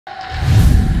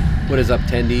What is up,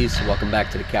 tendies? Welcome back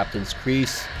to the Captain's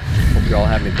Crease. Hope you're all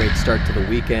having a great start to the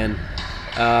weekend.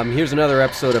 Here's another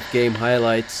episode of Game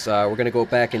Highlights. We're going to go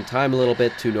back in time a little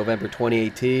bit to November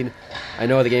 2018. I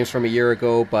know the game's from a year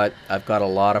ago, but I've got a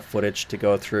lot of footage to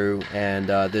go through, and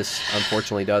this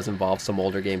unfortunately does involve some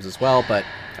older games as well, but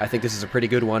I think this is a pretty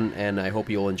good one, and I hope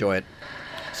you'll enjoy it.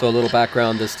 So a little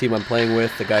background, this team I'm playing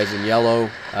with, the guys in yellow,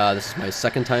 this is my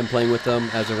second time playing with them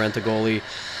as a rent-a-goalie.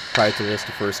 Prior to this,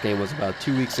 the first game was about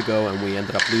 2 weeks ago, and we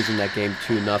ended up losing that game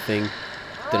 2-0.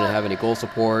 Didn't have any goal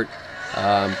support.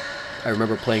 I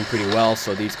remember playing pretty well,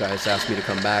 so these guys asked me to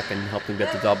come back and help them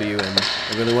get the W, and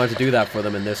I really wanted to do that for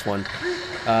them in this one.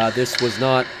 This was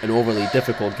not an overly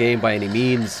difficult game by any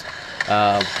means.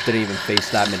 Didn't even face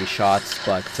that many shots,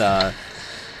 but the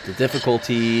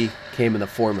difficulty came in the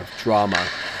form of drama,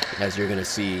 as you're going to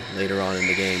see later on in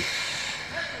the game.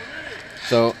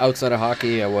 So outside of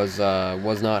hockey, I was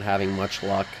not having much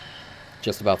luck.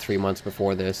 Just about 3 months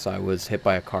before this, I was hit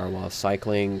by a car while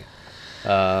cycling,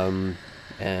 and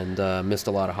missed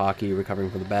a lot of hockey, recovering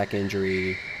from the back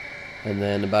injury. And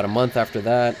then about a month after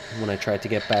that, when I tried to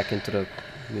get back into the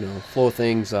flow of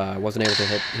things, I wasn't able to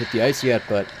hit the ice yet,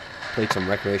 but played some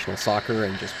recreational soccer,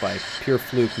 and just by pure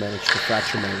fluke managed to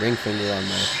fracture my ring finger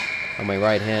on my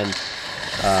right hand.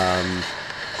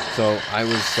 So I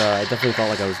definitely felt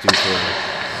like I was due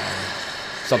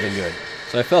for something good.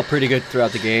 So I felt pretty good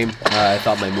throughout the game. I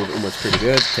thought my movement was pretty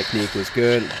good, technique was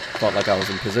good, felt like I was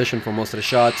in position for most of the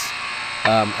shots.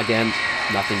 Again,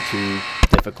 nothing too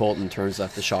difficult in terms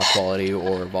of the shot quality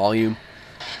or volume.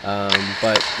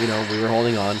 But, we were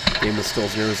holding on. The game was still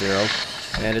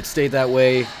 0-0. And it stayed that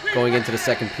way going into the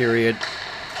second period.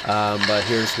 But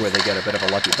here's where they get a bit of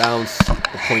a lucky bounce.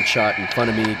 The point shot in front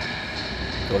of me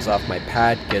goes off my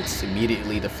pad, gets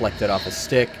immediately deflected off a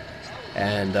stick,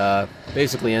 and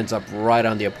basically ends up right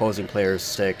on the opposing player's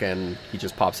stick, and he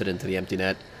just pops it into the empty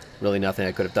net. Really nothing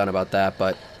I could have done about that,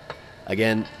 but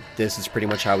again, this is pretty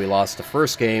much how we lost the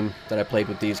first game that I played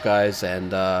with these guys,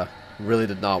 and really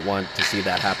did not want to see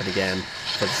that happen again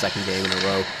for the second game in a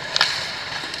row.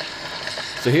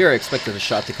 So here I expected the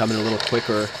shot to come in a little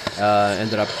quicker,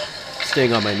 ended up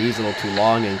staying on my knees a little too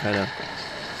long and kind of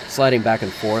sliding back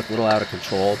and forth, a little out of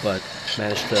control, but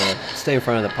managed to stay in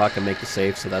front of the puck and make the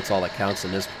save, so that's all that counts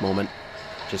in this moment.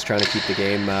 Just trying to keep the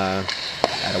game at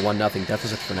a 1-0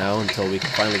 deficit for now until we can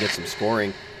finally get some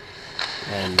scoring.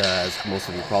 And as most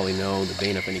of you probably know, the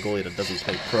bane of any goalie that doesn't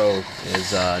play pro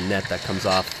is a net that comes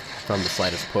off from the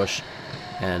slightest push.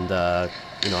 And I'm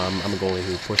a goalie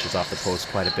who pushes off the post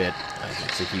quite a bit.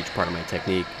 It's a huge part of my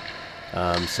technique.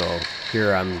 So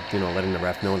here I'm, letting the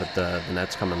ref know that the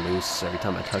net's coming loose every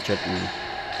time I touch it, and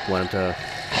want him to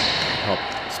help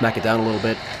smack it down a little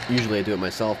bit. Usually I do it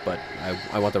myself, but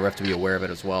I want the ref to be aware of it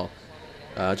as well.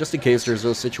 Just in case there's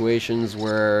those situations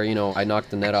where, I knock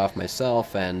the net off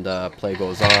myself and play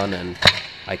goes on and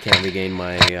I can't regain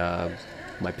my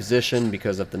my position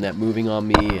because of the net moving on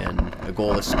me and a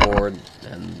goal is scored,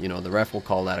 and, the ref will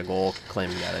call that a goal,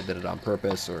 claiming that I did it on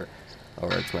purpose or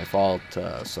it's my fault.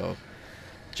 So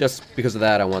just because of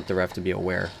that, I want the ref to be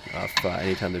aware of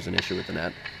anytime there's an issue with the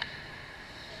net.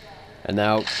 And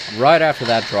now, right after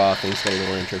that draw, things get a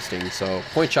little interesting. So,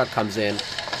 point shot comes in,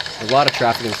 there's a lot of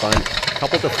traffic in front, a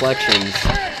couple deflections,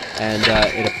 and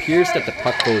it appears that the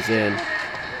puck goes in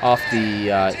off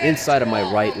the inside of my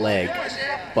right leg,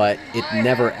 but it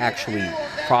never actually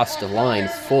crossed the line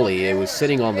fully. It was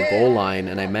sitting on the goal line,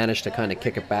 and I managed to kind of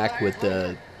kick it back with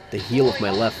the heel of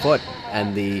my left foot,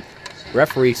 and the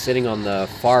referee sitting on the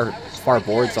far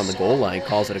boards on the goal line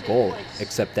calls it a goal,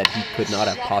 except that he could not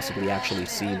have possibly actually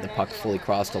seen the puck fully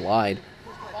cross the line.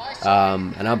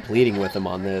 And I'm pleading with him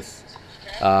on this,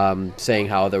 saying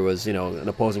how there was, an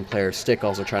opposing player's stick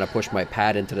also trying to push my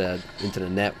pad into the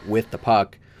net with the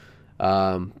puck,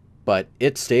 but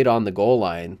it stayed on the goal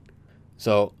line.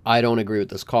 So I don't agree with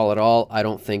this call at all. I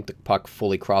don't think the puck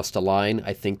fully crossed the line.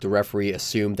 I think the referee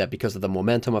assumed that because of the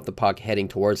momentum of the puck heading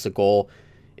towards the goal,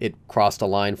 it crossed the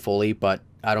line fully, but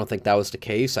I don't think that was the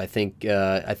case. I think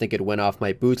it went off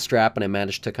my bootstrap, and I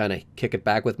managed to kind of kick it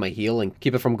back with my heel and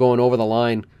keep it from going over the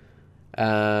line.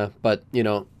 But,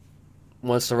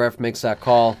 once the ref makes that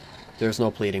call, there's no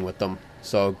pleading with them.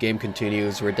 So game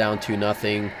continues. We're down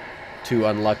 2-0. Two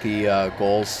unlucky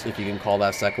goals, if you can call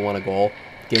that second one a goal.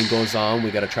 Game goes on. We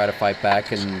got to try to fight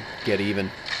back and get even.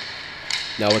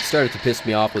 Now, what started to piss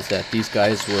me off was that these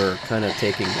guys were kind of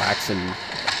taking whacks and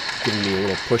giving me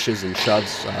little pushes and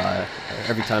shoves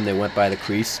every time they went by the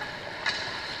crease.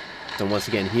 Then once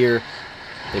again here,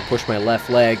 they push my left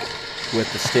leg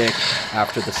with the stick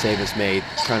after the save is made,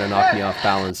 trying to knock me off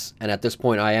balance. And at this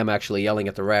point, I am actually yelling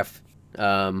at the ref,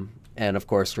 and of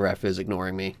course the ref is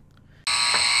ignoring me.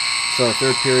 So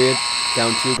third period,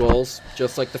 down 2 goals,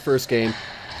 just like the first game.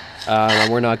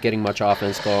 We're not getting much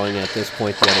offense going. At this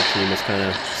point, the other team is kind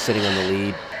of sitting on the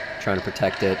lead, trying to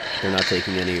protect it. They're not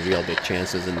taking any real big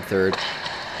chances in the third.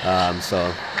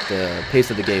 So the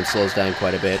pace of the game slows down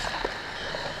quite a bit.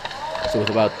 So with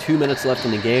about 2 minutes left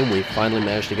in the game, we finally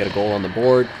managed to get a goal on the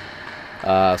board.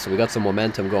 So we got some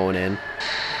momentum going in.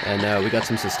 And we got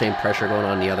some sustained pressure going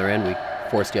on the other end. We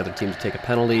forced the other team to take a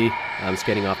penalty.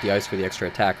 Skating off the ice for the extra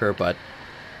attacker, but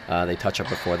they touch up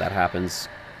before that happens.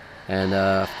 And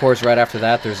of course, right after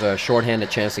that, there's a shorthanded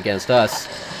chance against us.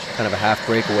 Kind of a half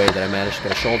breakaway that I managed to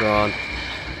get a shoulder on.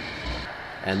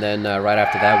 And then right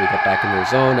after that, we got back in their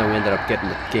zone, and we ended up getting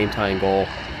the game-tying goal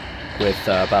with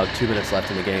about 2 minutes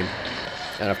left in the game.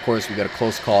 And of course, we got a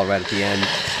close call right at the end,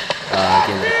 at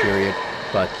the end of the period.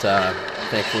 But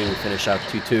thankfully, we finished out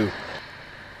 2-2.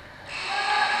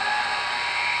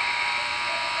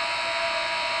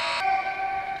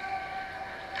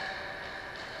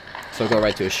 So go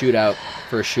right to a shootout.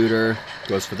 First shooter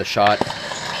goes for the shot.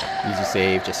 Easy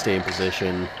save, just stay in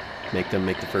position, make them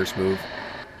make the first move.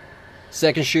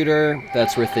 Second shooter,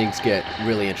 that's where things get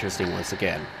really interesting once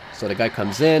again. So the guy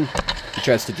comes in, he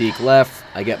tries to deke left,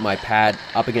 I get my pad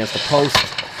up against the post,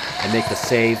 and make the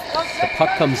save. The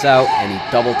puck comes out, and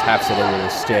he double taps it in with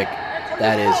his stick.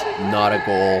 That is not a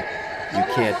goal.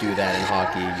 You can't do that in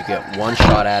hockey. You get one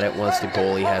shot at it once the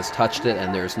goalie has touched it,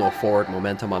 and there's no forward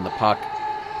momentum on the puck.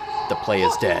 The play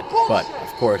is dead. But of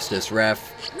course, this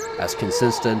ref, as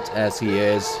consistent as he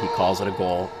is, he calls it a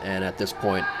goal. And at this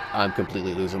point, I'm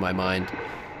completely losing my mind,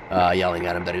 yelling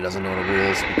at him that he doesn't know the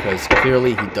rules, because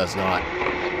clearly he does not.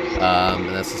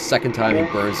 And that's the second time he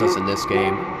burns us in this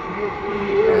game.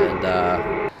 And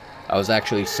I was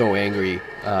actually so angry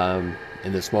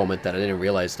in this moment that I didn't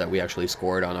realize that we actually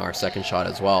scored on our second shot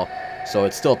as well. So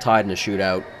it's still tied in a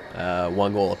shootout,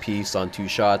 1 goal apiece on 2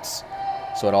 shots.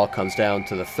 So it all comes down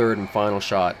to the third and final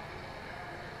shot.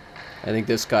 I think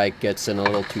this guy gets in a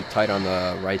little too tight on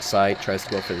the right side, tries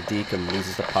to go for the deke and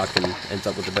loses the puck and ends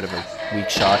up with a bit of a weak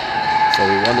shot. So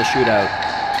we won the shootout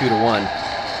 2-1.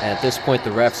 And at this point,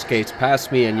 the ref skates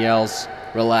past me and yells,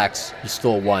 "Relax, you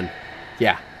still won."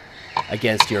 Yeah,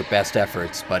 against your best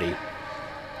efforts, buddy.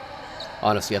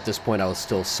 Honestly, at this point, I was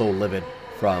still so livid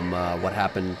from what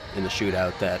happened in the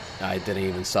shootout that I didn't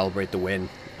even celebrate the win.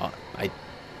 I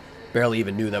barely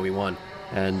even knew that we won.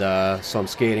 And so I'm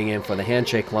skating in for the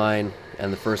handshake line,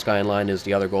 and the first guy in line is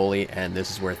the other goalie, and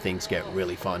this is where things get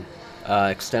really fun.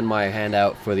 Extend my hand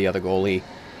out for the other goalie,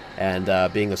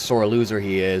 and being a sore loser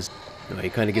he is, you know, he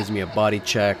kind of gives me a body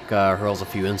check, hurls a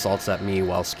few insults at me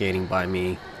while skating by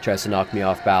me, tries to knock me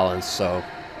off balance, so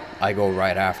I go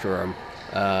right after him.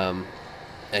 And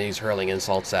he's hurling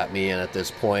insults at me, and at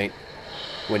this point,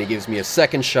 when he gives me a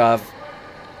second shove,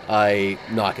 I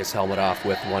knock his helmet off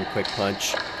with one quick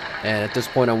punch. And at this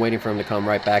point, I'm waiting for him to come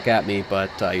right back at me, but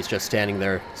he's just standing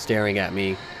there staring at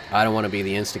me. I don't want to be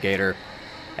the instigator.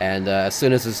 And as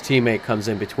soon as his teammate comes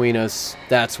in between us,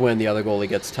 that's when the other goalie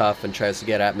gets tough and tries to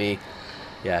get at me.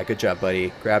 Yeah, good job,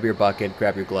 buddy. Grab your bucket,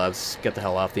 grab your gloves, get the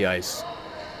hell off the ice.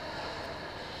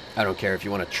 I don't care if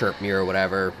you want to chirp me or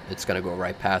whatever, it's going to go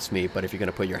right past me. But if you're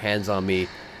going to put your hands on me,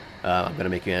 I'm going to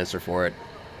make you answer for it.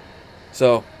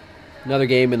 So, another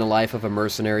game in the life of a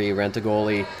mercenary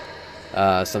rent-a-goalie.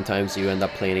 Sometimes you end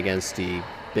up playing against the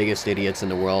biggest idiots in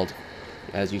the world,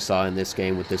 as you saw in this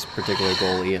game with this particular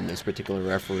goalie and this particular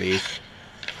referee.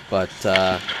 But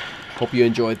hope you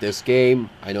enjoyed this game.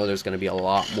 I know there's going to be a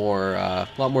lot more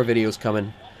videos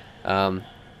coming.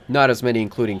 Not as many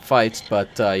including fights,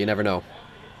 but you never know.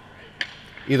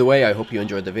 Either way, I hope you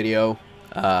enjoyed the video.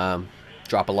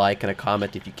 Drop a like and a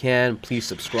comment if you can. Please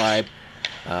subscribe.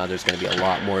 There's going to be a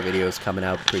lot more videos coming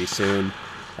out pretty soon.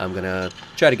 I'm going to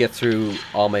try to get through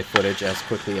all my footage as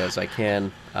quickly as I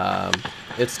can.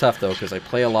 It's tough though, because I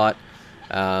play a lot.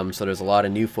 So there's a lot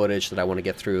of new footage that I want to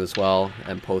get through as well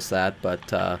and post that.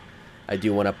 But I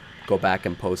do want to go back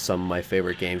and post some of my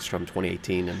favorite games from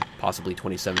 2018 and possibly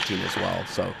 2017 as well.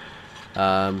 So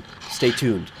stay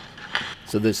tuned.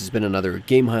 So this has been another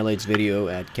game highlights video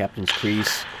at Captain's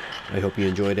Crease. I hope you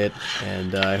enjoyed it,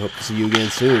 and I hope to see you again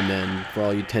soon. And for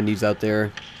all you tendies out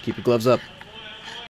there, keep your gloves up.